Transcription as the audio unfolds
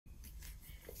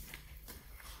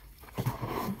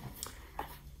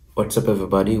What's up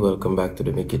everybody, welcome back to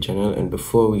the Mickey channel, and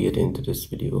before we get into this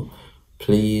video,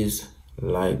 please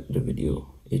like the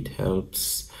video. It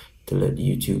helps to let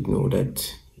YouTube know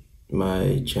that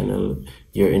my channel,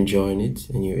 you're enjoying it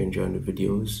and you're enjoying the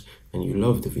videos and you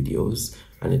love the videos,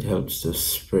 and it helps to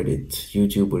spread it.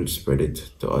 YouTube will spread it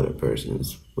to other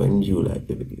persons when you like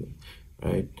the video,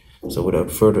 right? So without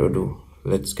further ado,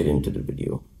 let's get into the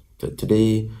video. So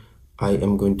today I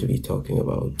am going to be talking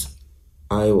about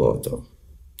Iwaata.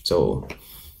 So,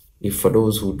 if for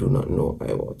those who do not know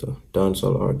Iwaata,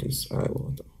 dancehall artist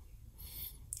Iwaata.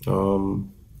 So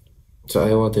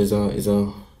Iwaata is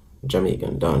a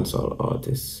Jamaican dancehall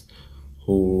artist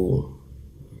who,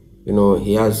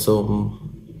 he has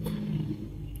some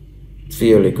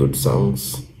fairly good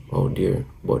songs out there,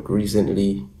 but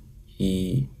recently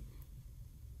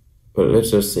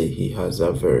let's just say he has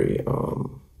a very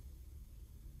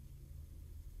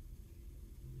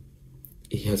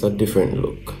he has a different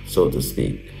look, so to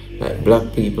speak. Like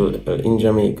black people in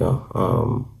Jamaica,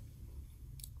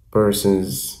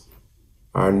 persons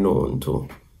are known to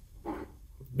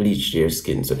bleach their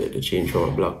skin so that they change from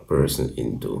a black person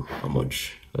into a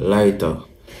much lighter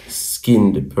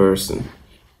skinned person,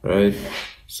 right?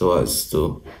 So as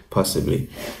to possibly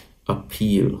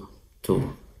appeal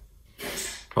to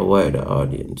a wider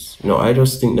audience. No, I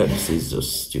just think that this is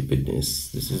just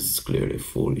stupidness. This is clearly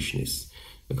foolishness.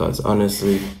 Because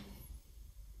honestly,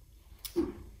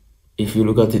 if you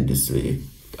look at it this way,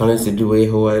 honestly, the way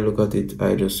how I look at it,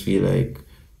 I just feel like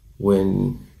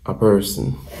when a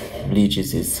person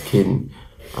bleaches his skin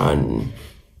and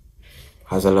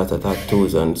has a lot of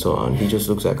tattoos and so on, he just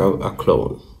looks like a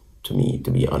clown to me, to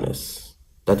be honest.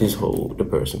 That is how the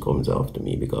person comes off to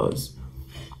me, because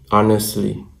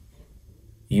honestly,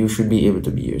 you should be able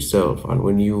to be yourself. And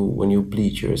when you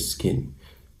bleach your skin,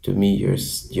 to me,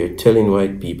 you're telling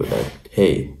white people that,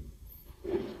 hey,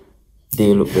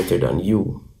 they look better than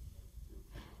you.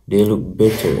 They look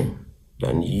better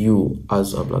than you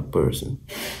as a black person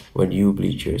when you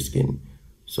bleach your skin.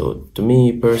 So to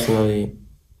me personally,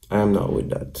 I'm not with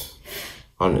that.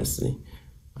 Honestly,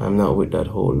 I'm not with that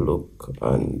whole look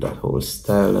and that whole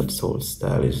style. That whole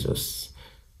style is just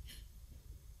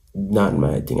not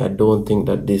my thing. I don't think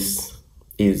that this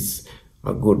is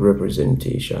a good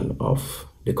representation of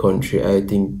the country. I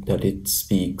think that it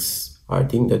screams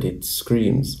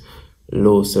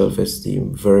low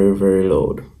self-esteem, very, very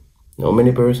loud. Now,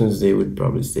 many persons, they would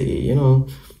probably say,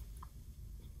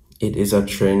 it is a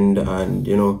trend and,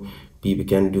 people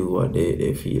can do what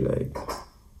they feel like.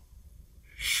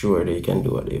 Sure, they can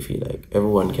do what they feel like.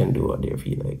 Everyone can do what they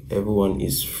feel like. Everyone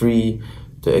is free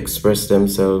to express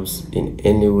themselves in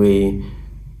any way,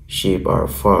 shape, or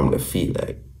form they feel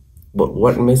like. But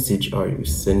what message are you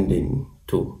sending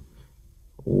to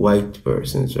white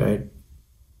persons, right?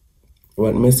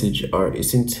 What message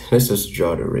let's just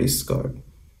draw the race card.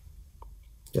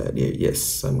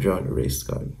 Yes, I'm drawing the race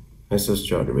card. Let's just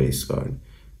draw the race card.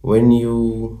 When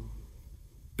you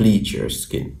bleach your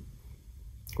skin,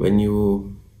 when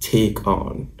you take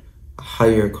on a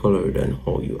higher color than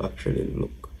how you actually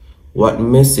look, what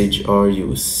message are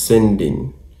you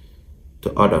sending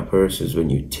to other persons when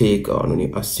you when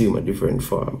you assume a different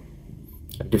form,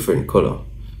 a different color?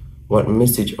 What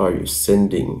message are you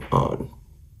sending on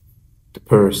the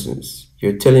persons?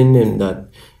 You're telling them that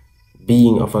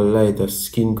being of a lighter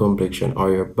skin complexion,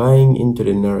 or you're buying into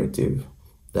the narrative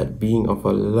that being of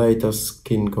a lighter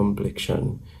skin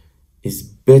complexion is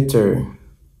better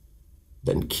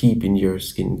than keeping your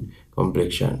skin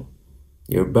complexion.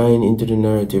 You're buying into the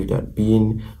narrative that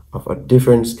being of a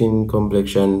different skin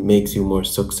complexion makes you more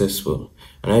successful.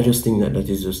 And I just think that that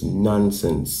is just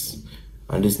nonsense.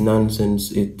 And this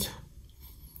nonsense, it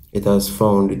has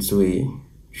found its way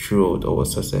throughout our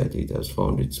society. It has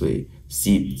found its way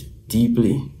seeped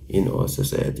deeply in our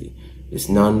society. It's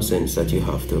nonsense that you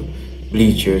have to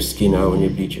bleach your skin, or when you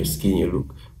bleach your skin you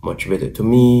look much better. To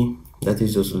me, that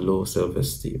is just low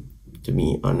self-esteem, to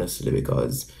me, honestly,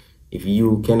 because if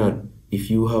you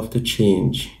have to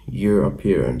change your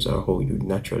appearance or how you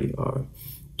naturally are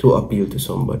to appeal to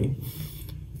somebody,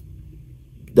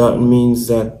 that means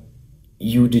that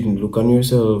you didn't look on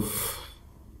yourself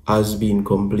as being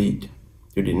complete.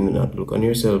 You did not look on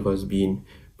yourself as being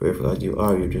perfect as you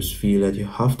are. You just feel that you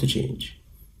have to change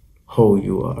how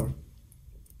you are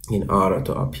in order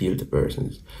to appeal to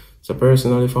persons. So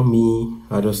personally, for me,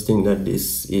 I just think that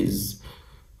this is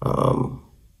a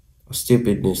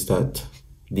stupidness that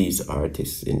these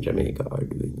artists in Jamaica are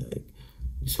doing. Like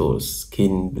this whole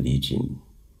skin bleaching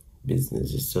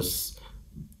business, it's just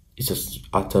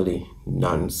utterly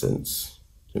nonsense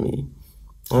to me.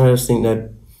 And I just think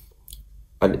that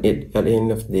at the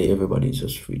end of the day, everybody's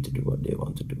just free to do what they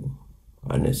want to do,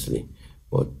 honestly.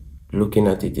 But looking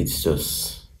at it, it's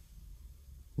just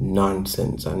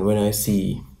nonsense. And when I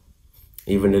see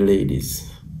even the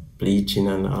ladies bleaching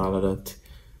and all of that,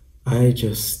 I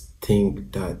just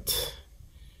think that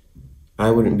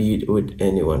I wouldn't be with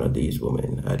any one of these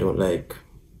women. I don't like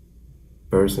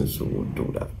persons who would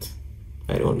do that.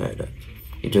 I don't like that.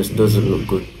 It just doesn't look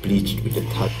good bleached with the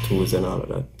tattoos and all of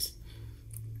that.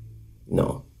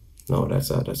 No, no,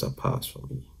 that's a pass for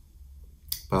me.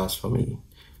 Pass for me.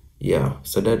 Yeah,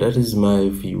 so that is my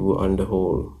view on the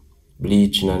whole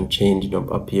bleaching and changing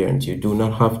up appearance. You do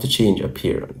not have to change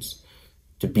appearance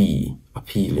to be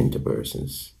appealing to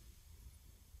persons.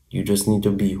 You just need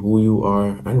to be who you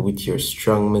are and with your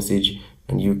strong message,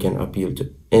 and you can appeal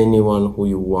to anyone who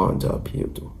you want to appeal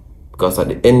to. Because at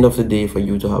the end of the day, for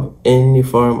you to have any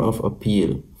form of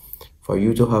appeal,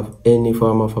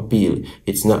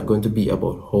 it's not going to be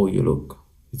about how you look.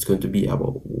 It's going to be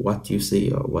about what you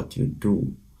say or what you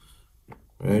do,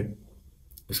 right?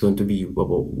 It's going to be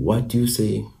about what you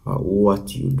say or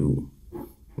what you do,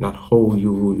 not how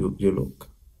you look.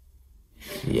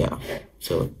 Yeah,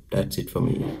 so that's it for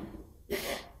me.